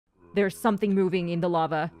There's something moving in the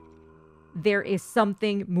lava. There is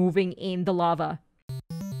something moving in the lava.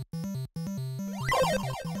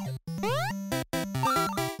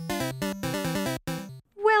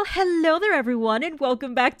 Well, hello there everyone, and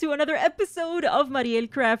welcome back to another episode of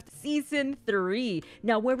MarielCraft Season 3.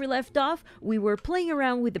 Now, where we left off, we were playing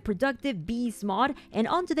around with the Productive Bees mod, and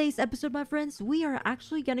on today's episode, my friends, we are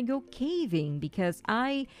actually gonna go caving because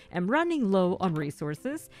I am running low on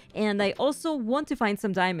resources, and I also want to find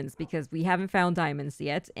some diamonds because we haven't found diamonds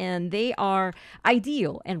yet, and they are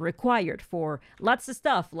ideal and required for lots of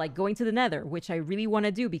stuff, like going to the nether, which I really want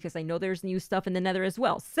to do because I know there's new stuff in the nether as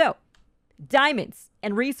well. So, diamonds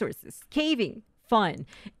and resources, caving, fun.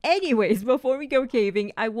 Anyways, before we go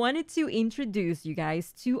caving, I wanted to introduce you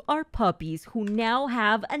guys to our puppies who now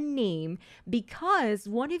have a name because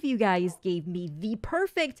one of you guys gave me the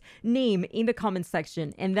perfect name in the comment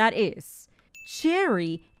section, and that is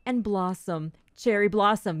Cherry and Blossom. Cherry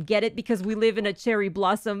Blossom. Get it? Because we live in a cherry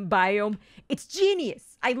blossom biome. It's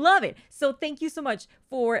genius. I love it. So thank you so much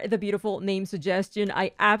for the beautiful name suggestion.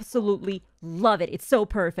 I absolutely love it. It's so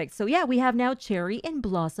perfect. So yeah, we have now Cherry and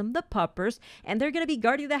Blossom, the puppers, and they're going to be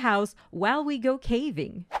guarding the house while we go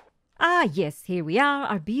caving. Ah, yes, here we are,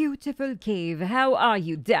 our beautiful cave. How are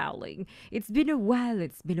you, darling? It's been a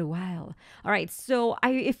while, All right, so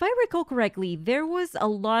if I recall correctly, there was a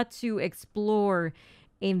lot to explore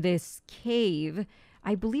in this cave.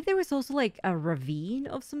 I believe there was also like a ravine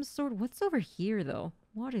of some sort. What's over here though?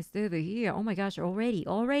 What is over here? Oh my gosh,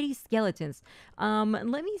 already skeletons.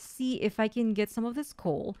 Let me see if I can get some of this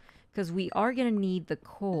coal, because we are gonna need the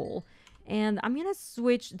coal. And I'm gonna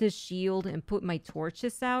switch the shield and put my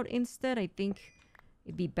torches out instead. I think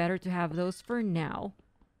it'd be better to have those for now.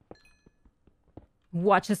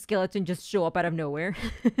 Watch a skeleton just show up out of nowhere.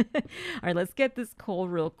 All right, let's get this coal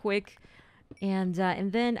real quick. And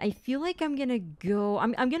then I feel like I'm gonna go.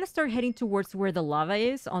 I'm gonna start heading towards where the lava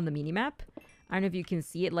is on the minimap. I don't know if you can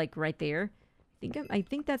see it, like right there. I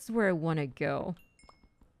think that's where I want to go,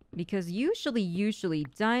 because usually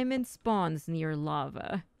diamond spawns near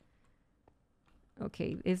lava.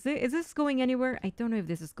 Okay, is this going anywhere? I don't know if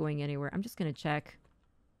this is going anywhere. I'm just gonna check.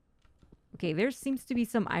 Okay, there seems to be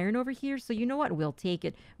some iron over here. So you know what? We'll take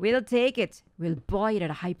it. We'll take it. We'll buy it at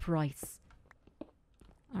a high price.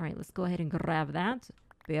 All right, let's go ahead and grab that.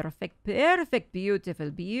 Perfect, perfect,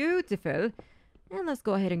 beautiful, beautiful. And let's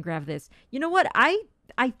go ahead and grab this. You know what?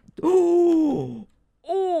 Oh,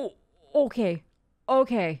 okay.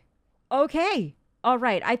 All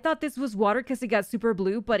right, I thought this was water because it got super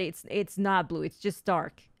blue, but it's not blue. It's just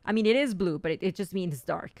dark. I mean, it is blue, but it just means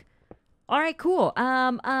dark. All right, cool. So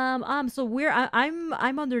I'm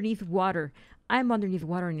underneath water. I'm underneath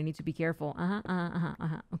water and I need to be careful.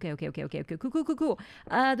 Okay. Cool.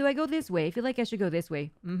 Do I go this way? I feel like I should go this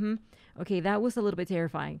way. Okay, that was a little bit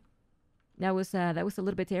terrifying. That was a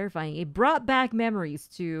little bit terrifying. It brought back memories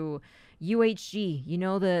to UHG. You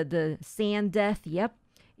know, the sand death. Yep.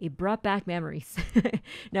 It brought back memories.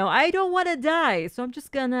 Now, I don't want to die, so I'm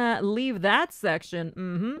just gonna leave that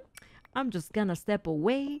section. I'm just gonna step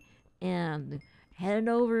away and head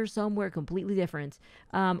over somewhere completely different.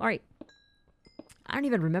 All right. I don't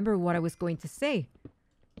even remember what I was going to say.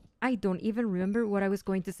 If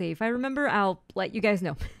I remember, I'll let you guys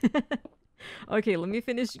know. Okay, let me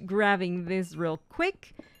finish grabbing this real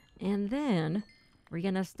quick. And then we're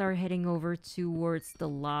gonna start heading over towards the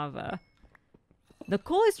lava. The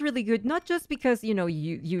coal is really good, not just because, you know,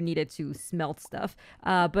 you need it to smelt stuff,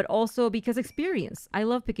 but also because experience. I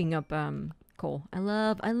love picking up coal. I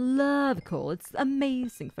love coal. It's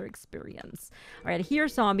amazing for experience. All right,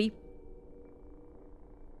 here's zombie.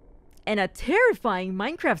 And a terrifying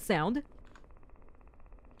Minecraft sound.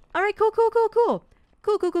 All right, cool.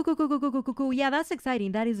 Cool. Yeah, that's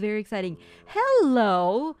exciting. That is very exciting.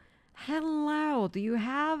 Hello. Do you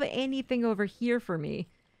have anything over here for me?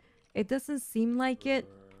 It doesn't seem like it.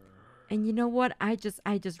 And you know what? I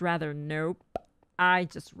just rather nope.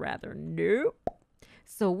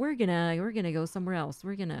 So we're gonna go somewhere else.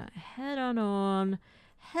 We're gonna head on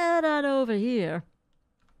over here.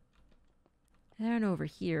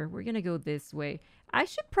 We're gonna go this way. I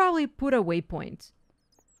should probably put a waypoint.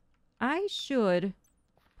 What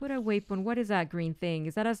is that green thing?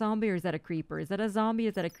 Is that a zombie or is that a creeper? Is that a zombie or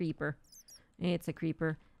is that a creeper? It's a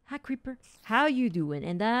creeper. Hi, creeper. How you doing?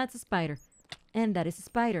 And that's a spider. And that is a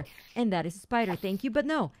spider. And that is a spider. Thank you, but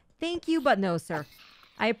no. Thank you, but no, sir.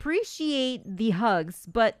 I appreciate the hugs,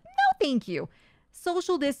 but no thank you.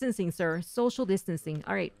 Social distancing, sir. Social distancing.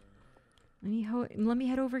 All right. Let me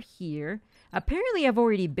head over here. Apparently, I've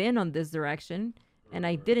already been on this direction, and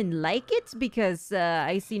I didn't like it because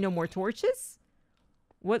I see no more torches.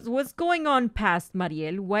 What's going on past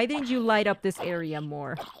Mariel? Why didn't you light up this area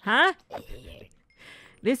more? Huh?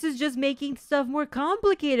 This is just making stuff more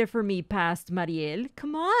complicated for me past Mariel.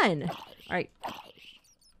 Come on. Alright.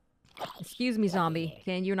 Excuse me, zombie.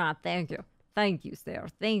 Can you not? Thank you. Thank you, sir.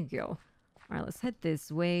 Thank you. Alright, let's head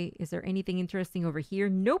this way. Is there anything interesting over here?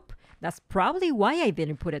 Nope. That's probably why I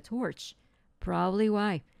didn't put a torch. Probably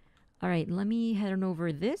why. Alright, let me head on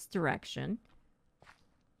over this direction.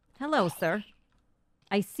 Hello, sir.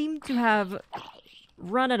 I seem to have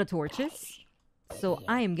run out of torches. So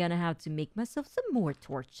I am gonna have to make myself some more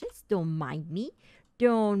torches. Don't mind me.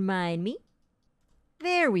 Don't mind me.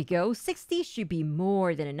 There we go. 60 should be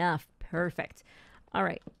more than enough. Perfect.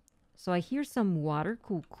 Alright. So I hear some water.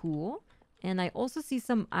 Cool, cool. And I also see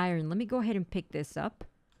some iron. Let me go ahead and pick this up.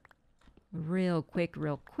 Real quick,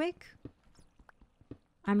 real quick.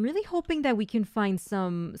 I'm really hoping that we can find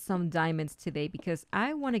some diamonds today because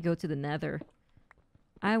I want to go to the nether.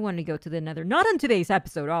 I want to go to the nether. Not on today's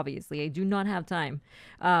episode, obviously. I do not have time.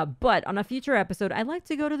 But on a future episode, I'd like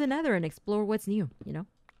to go to the nether and explore what's new, you know?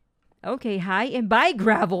 Okay, hi and bye,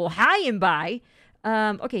 gravel. Hi and bye.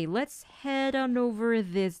 Okay, let's head on over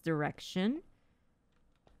this direction.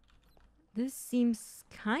 This seems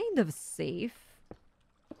kind of safe.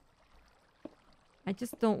 I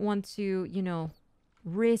just don't want to, you know,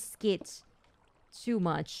 risk it too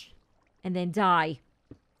much and then die.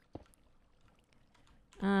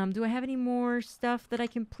 Do I have any more stuff that I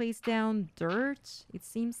can place down? Dirt, it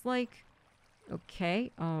seems like.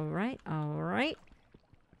 Okay, alright, alright.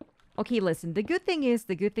 Okay, listen, the good thing is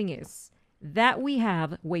that we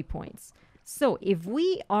have waypoints. So if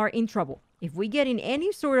we are in trouble, if we get in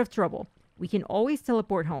any sort of trouble, we can always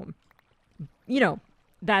teleport home. You know,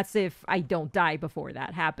 that's if I don't die before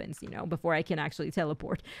that happens, you know, before I can actually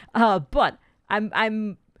teleport. But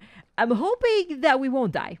I'm hoping that we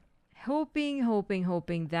won't die.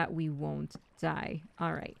 Hoping that we won't die.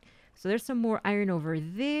 All right. So there's some more iron over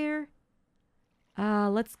there.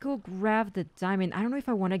 Let's go grab the diamond. I don't know if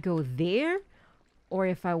I want to go there or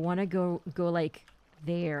if I want to go like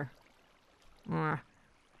there.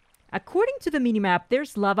 According to the minimap,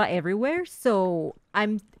 there's lava everywhere, so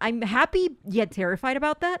I'm happy yet terrified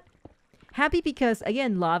about that. Happy because,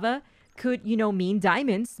 again, lava could, you know, mean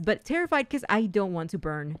diamonds, but terrified because I don't want to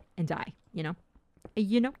burn and die, you know?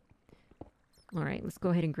 You know? Alright, let's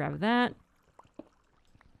go ahead and grab that.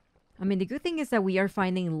 I mean, the good thing is that we are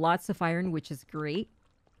finding lots of iron, which is great.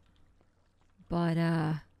 But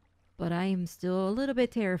I am still a little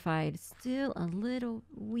bit terrified. Still a little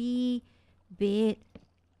wee bit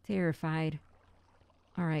terrified.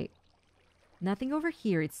 Alright. Nothing over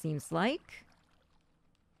here, it seems like.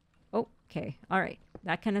 Oh, okay. Alright.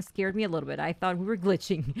 That kind of scared me a little bit. I thought we were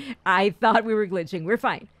glitching. I thought we were glitching. We're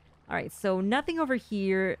fine. Alright, so nothing over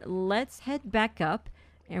here. Let's head back up.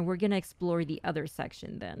 And we're going to explore the other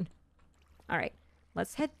section then. Alright.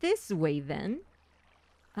 Let's head this way then.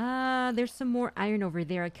 There's some more iron over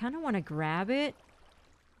there. I kind of want to grab it.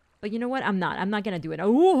 But you know what? I'm not going to do it.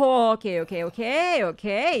 Oh,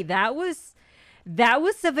 okay. That was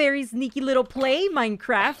a very sneaky little play,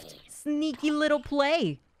 Minecraft. Sneaky little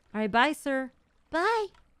play. All right, bye, sir. Bye.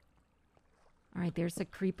 All right, there's a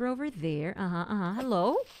creeper over there.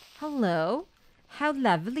 Hello. Hello. How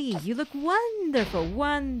lovely. You look wonderful.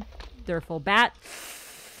 Wonderful. Bat.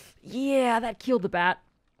 Yeah, that killed the bat.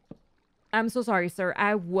 I'm so sorry, sir.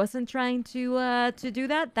 I wasn't trying to do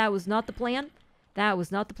that. That was not the plan. That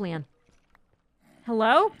was not the plan.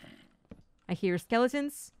 Hello? I hear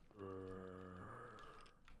skeletons.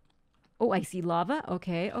 Oh, I see lava.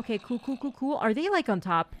 Okay, cool. Are they like on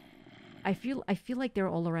top? I feel like they're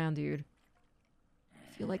all around, dude.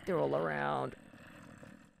 I feel like they're all around.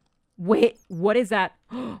 Wait, what is that?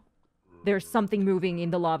 There's something moving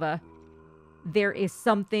in the lava. There is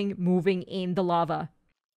something moving in the lava.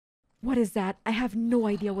 What is that? I have no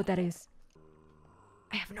idea what that is.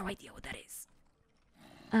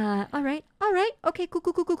 Alright. Okay,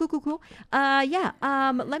 cool. Yeah,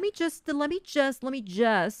 let me just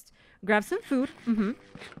grab some food.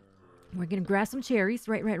 We're gonna grab some cherries,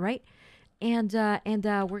 right. And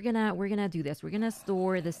we're gonna do this. We're gonna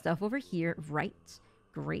store this stuff over here. Right.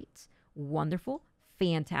 Great. Wonderful.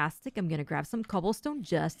 Fantastic. I'm gonna grab some cobblestone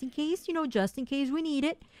just in case, just in case we need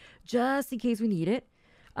it. Should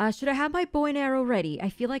I have my bow and arrow ready? I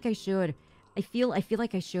feel like I should. I feel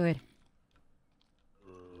like I should.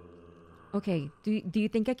 Okay, do you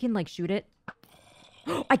think I can, like, shoot it?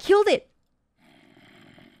 I killed it!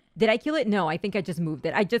 Did I kill it? No, I think I just moved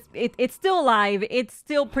it. It's still alive. It's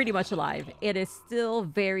still pretty much alive. It is still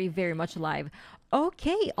very, very much alive.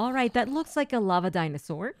 Okay, alright, that looks like a lava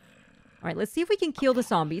dinosaur. Alright, let's see if we can kill the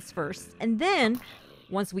zombies first. And then,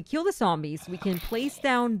 once we kill the zombies, we can place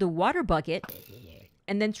down the water bucket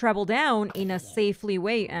and then travel down in a safely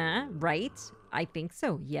way. Right? I think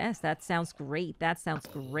so. Yes, that sounds great. That sounds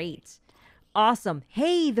great. Awesome.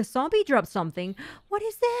 Hey, the zombie dropped something. What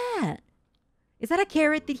is that? Is that a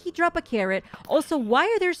carrot? Did he drop a carrot? Also, why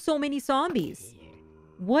are there so many zombies?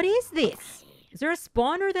 What is this? Is there a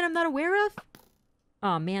spawner that I'm not aware of?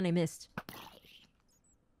 Oh, man, I missed.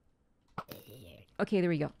 Okay, there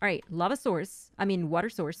we go. All right, lava source. I mean, water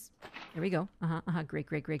source. There we go. Great,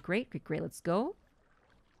 great, great, great, great, great. Let's go.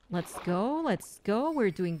 Let's go. Let's go.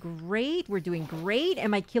 We're doing great. We're doing great.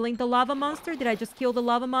 Am I killing the lava monster? Did I just kill the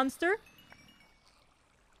lava monster?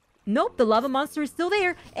 Nope, the lava monster is still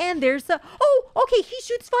there. And there's a... Oh, okay, he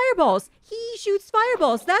shoots fireballs. He shoots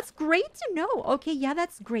fireballs. That's great to know. Okay, yeah,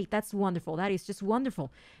 that's great. That's wonderful. That is just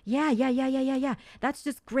wonderful. Yeah. That's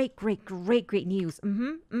just great, great, great, great news.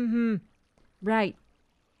 Right.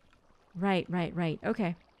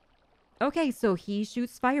 Okay. Okay, so he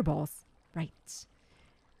shoots fireballs. Right.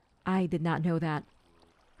 I did not know that.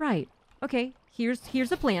 Right. Okay,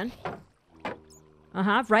 here's a plan.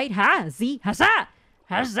 Right. Ha! Z! Huzzah!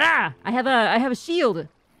 Huzzah! I have a shield.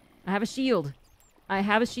 I have a shield.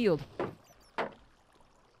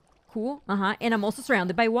 Cool. And I'm also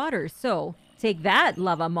surrounded by water. So, take that,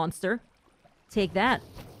 lava monster. Take that.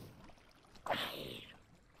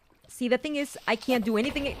 See, the thing is, I can't do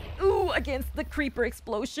anything against the creeper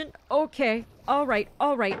explosion. Okay. All right.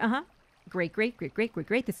 Great.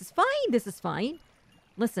 This is fine.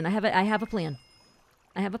 Listen, I have a plan.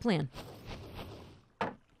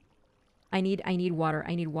 I need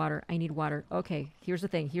water. Okay, here's the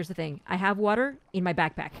thing. I have water in my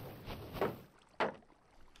backpack.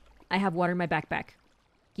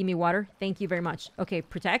 Give me water. Thank you very much. Okay,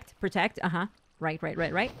 protect.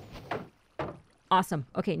 Right. Awesome.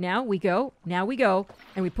 Okay, now we go,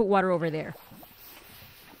 and we put water over there.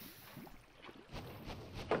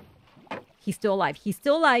 He's still alive.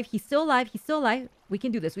 We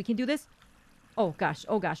can do this. Oh gosh.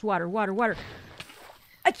 Water.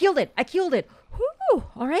 I killed it. Whoo!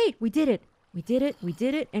 All right, we did it.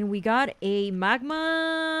 And we got a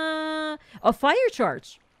fire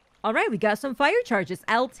charge. All right, we got some fire charges.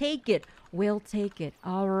 I'll take it. We'll take it.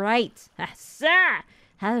 All right. Huzzah.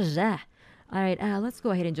 All right, let's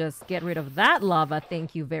go ahead and just get rid of that lava.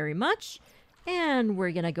 Thank you very much. And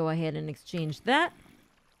we're going to go ahead and exchange that.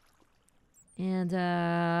 And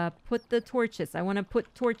put the torches. I want to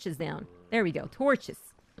put torches down. There we go.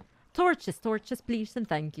 Torches, please, and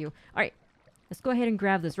thank you. All right, let's go ahead and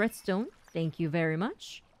grab this redstone. Thank you very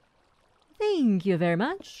much.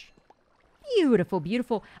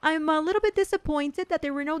 Beautiful. I'm a little bit disappointed that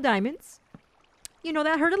there were no diamonds. You know,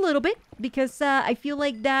 that hurt a little bit because I feel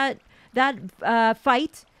like that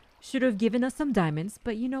fight should have given us some diamonds.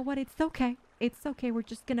 But you know what? It's okay. We're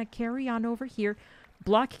just going to carry on over here.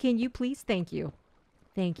 Block, can you please? Thank you.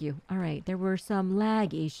 All right, there were some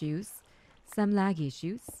lag issues. All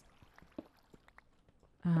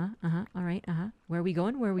right, Where are we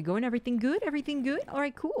going? Everything good? All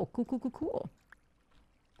right, cool. All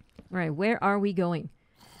right, where are we going?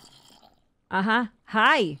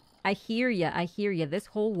 Hi. I hear ya. This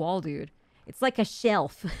whole wall, dude. It's like a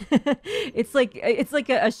shelf. it's like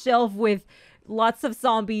a shelf with lots of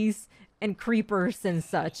zombies and creepers and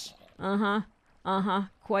such.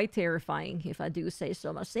 Quite terrifying, if I do say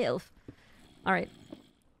so myself. All right.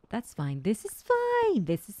 That's fine. This is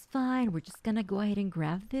fine. We're just gonna go ahead and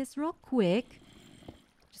grab this real quick.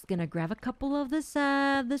 Just gonna grab a couple of this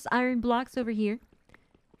iron blocks over here.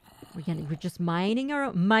 We're just mining.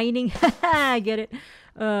 Get it?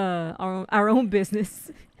 Our own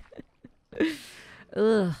business.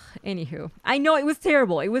 Ugh. Anywho, I know it was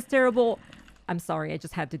terrible. I'm sorry. I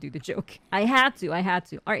just had to do the joke. I had to. All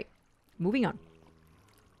right. Moving on.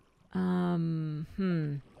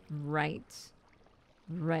 Right.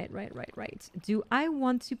 Do I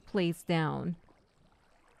want to place down...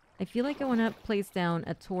 I feel like I want to place down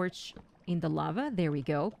a torch in the lava. There we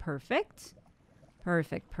go. Perfect.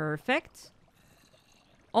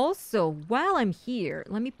 Also, while I'm here,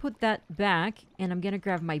 let me put that back. And I'm going to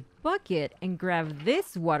grab my bucket and grab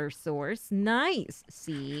this water source. Nice.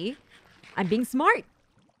 See? I'm being smart.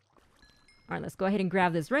 All right, let's go ahead and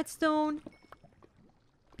grab this redstone.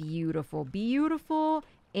 Beautiful.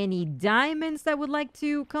 Any diamonds that would like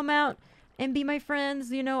to come out and be my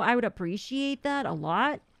friends, you know, I would appreciate that a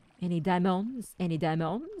lot. Any diamonds?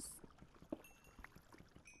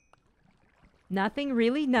 Nothing,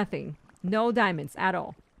 really? Nothing. No diamonds at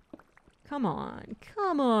all. Come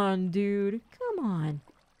on, dude. Come on.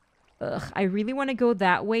 Ugh, I really want to go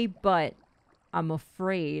that way, but I'm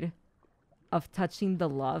afraid of touching the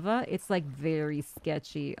lava. It's like very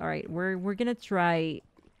sketchy. All right, we're gonna try.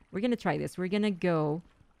 We're gonna try this. We're gonna go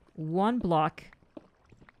 1 block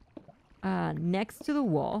next to the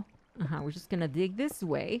wall. We're just gonna dig this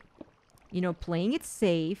way. You know, playing it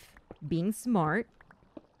safe, being smart.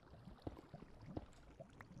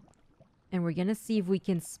 And we're gonna see if we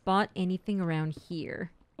can spot anything around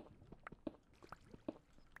here.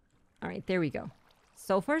 All right, there we go.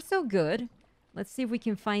 So far, so good. Let's see if we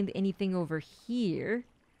can find anything over here.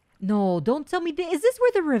 No, don't tell me. Is this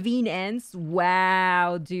where the ravine ends?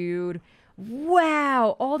 Wow, dude.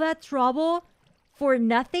 Wow, all that trouble for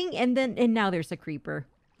nothing? And now there's a creeper.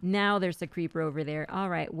 Now there's a creeper over there. All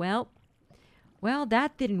right, well,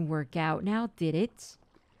 that didn't work out. Now did it?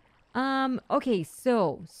 Okay,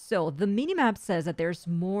 so the minimap says that there's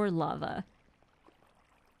more lava.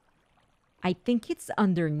 I think it's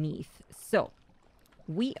underneath. So,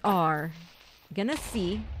 we are gonna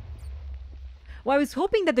see. Well, I was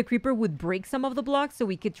hoping that the creeper would break some of the blocks so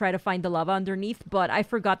we could try to find the lava underneath, but I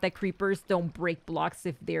forgot that creepers don't break blocks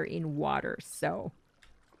if they're in water, so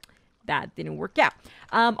that didn't work out.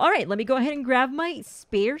 All right, let me go ahead and grab my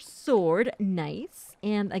spare sword. Nice.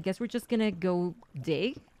 And I guess we're just gonna go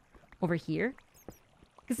dig over here.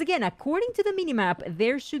 Because again, according to the minimap,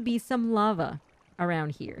 there should be some lava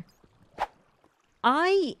around here.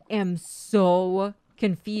 I am so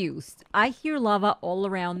confused. I hear lava all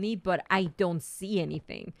around me, but I don't see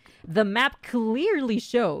anything. The map clearly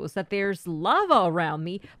shows that there's lava around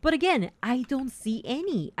me, but again, I don't see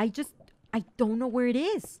any. I don't know where it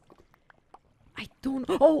is. I don't...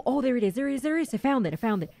 Oh, there it is. There it is. I found it.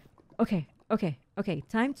 Okay.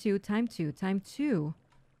 Time to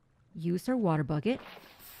use our water bucket.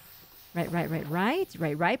 Right.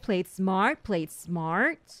 Play it smart.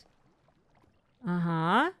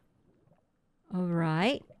 All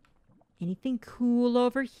right. Anything cool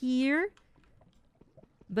over here?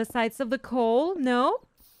 Besides of the coal? No?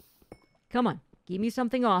 Come on. Give me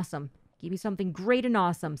something awesome. Give me something great and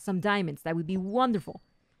awesome. Some diamonds. That would be wonderful.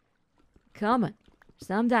 Come on.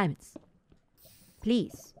 Some diamonds.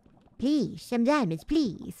 Please. Please. Some diamonds,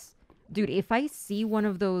 please. Dude, if I see one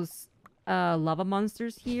of those lava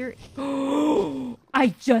monsters here...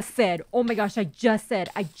 I just said... Oh my gosh, I just said...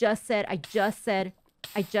 Where's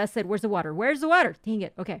the water? Dang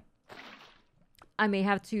it. Okay. I may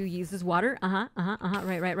have to use this water.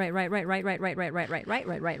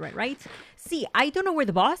 Right. See, I don't know where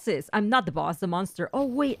the boss is. I'm not the boss, the monster. Oh,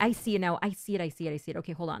 wait. I see it now. I see it.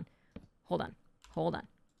 Okay, hold on.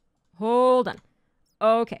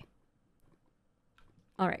 Okay.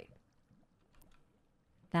 All right.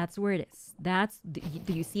 That's where it is.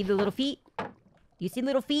 Do you see the little feet?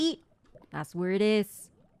 That's where it is.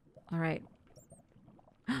 All right.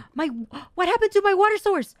 What happened to my water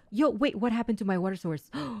source? Yo, wait, what happened to my water source?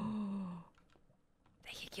 They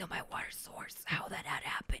could kill my water source. How did that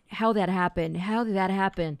happen?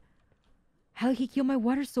 How did he kill my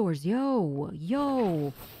water source?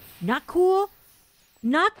 Yo. Not cool,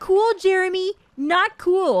 Jeremy. Not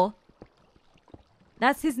cool.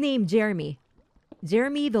 That's his name, Jeremy.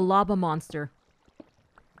 Jeremy the lava monster.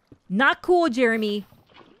 Not cool, Jeremy.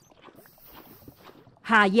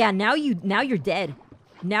 Ha, yeah, now you're dead.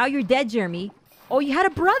 Now you're dead, Jeremy. Oh, you had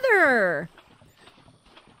a brother.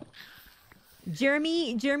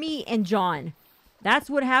 Jeremy and John. That's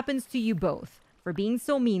what happens to you both for being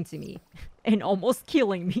so mean to me and almost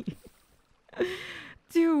killing me.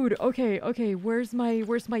 Dude, okay. Where's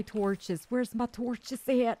my torches? Where's my torches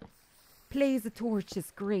at? Plays the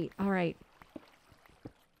torches. Great. All right,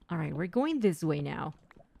 we're going this way now.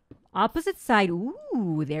 Opposite side.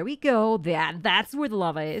 Ooh, there we go. That's where the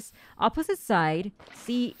lava is. Opposite side.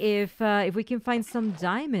 See if we can find some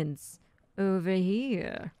diamonds over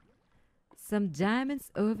here.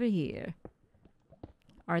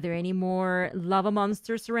 Are there any more lava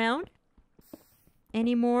monsters around?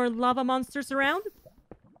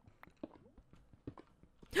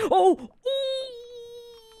 Oh!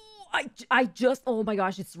 Oh my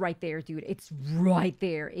gosh, it's right there, dude. It's right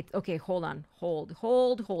there. Okay, hold on. Hold.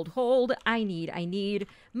 I need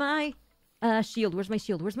my shield. Where's my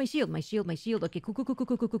shield? My shield. Okay,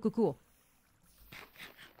 cool.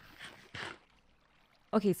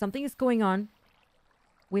 Okay, something is going on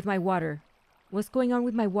with my water. What's going on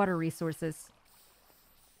with my water resources?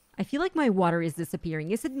 I feel like my water is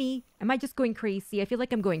disappearing. Is it me? Am I just going crazy? I feel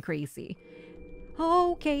like I'm going crazy.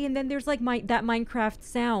 Okay, and then there's like that Minecraft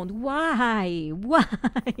sound. Why?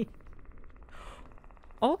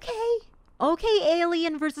 Okay,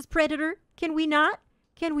 alien versus predator. Can we not?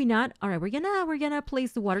 All right, we're gonna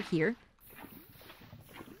place the water here.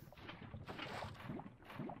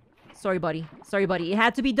 Sorry, buddy. Sorry, buddy. It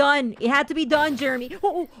had to be done. It had to be done, Jeremy.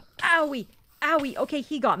 Oh, owie. Owie. Okay,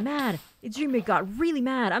 he got mad. Jeremy got really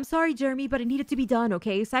mad. I'm sorry, Jeremy, but it needed to be done,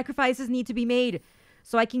 okay? Sacrifices need to be made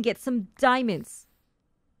so I can get some diamonds.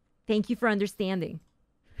 Thank you for understanding.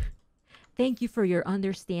 Thank you for your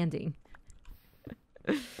understanding.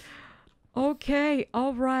 Okay,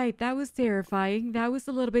 all right. That was terrifying. That was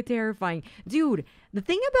a little bit terrifying. Dude, the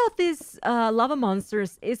thing about this lava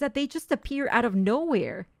monsters is that they just appear out of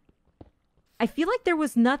nowhere. I feel like there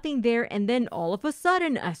was nothing there, and then all of a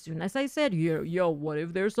sudden, as soon as I said, yo, what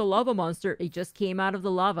if there's a lava monster? It just came out of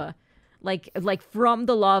the lava. Like from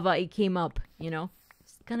the lava, it came up, you know?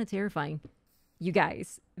 It's kind of terrifying. You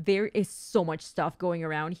guys, there is so much stuff going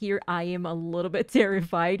around here. I am a little bit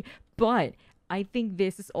terrified, but I think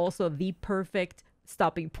this is also the perfect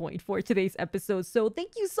stopping point for today's episode. So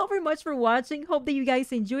thank you so very much for watching. Hope that you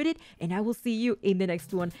guys enjoyed it, and I will see you in the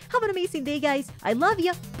next one. Have an amazing day, guys. I love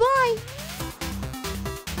you. Bye!